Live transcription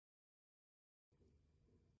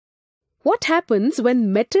What happens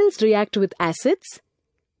when metals react with acids?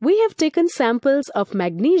 We have taken samples of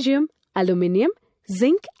magnesium, aluminium,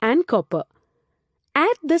 zinc and copper.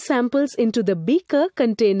 Add the samples into the beaker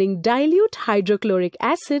containing dilute hydrochloric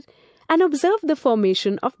acid and observe the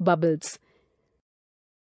formation of bubbles.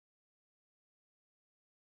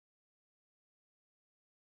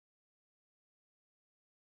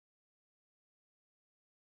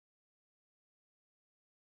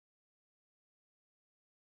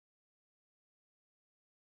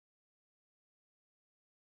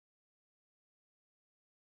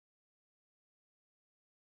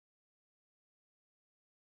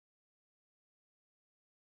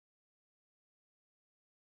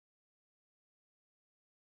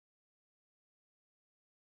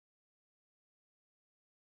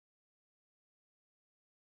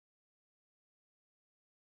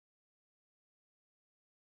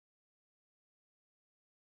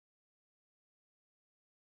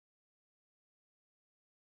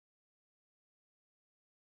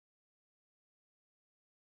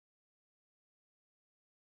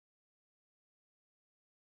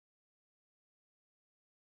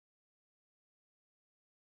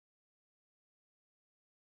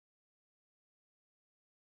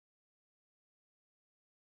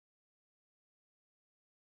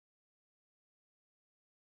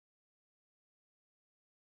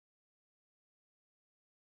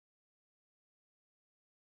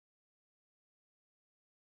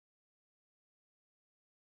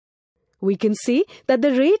 We can see that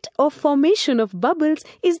the rate of formation of bubbles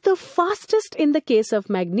is the fastest in the case of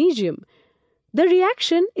magnesium. The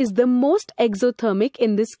reaction is the most exothermic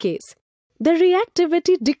in this case. The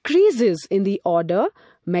reactivity decreases in the order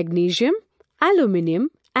magnesium,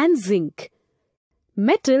 aluminium and zinc.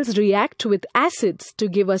 Metals react with acids to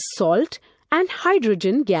give us salt and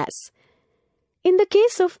hydrogen gas. In the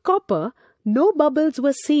case of copper, no bubbles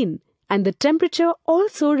were seen and the temperature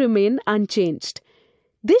also remained unchanged.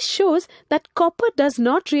 This shows that copper does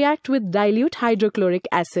not react with dilute hydrochloric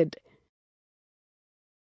acid.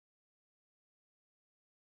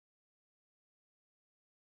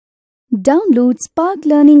 Download Spark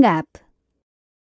Learning app.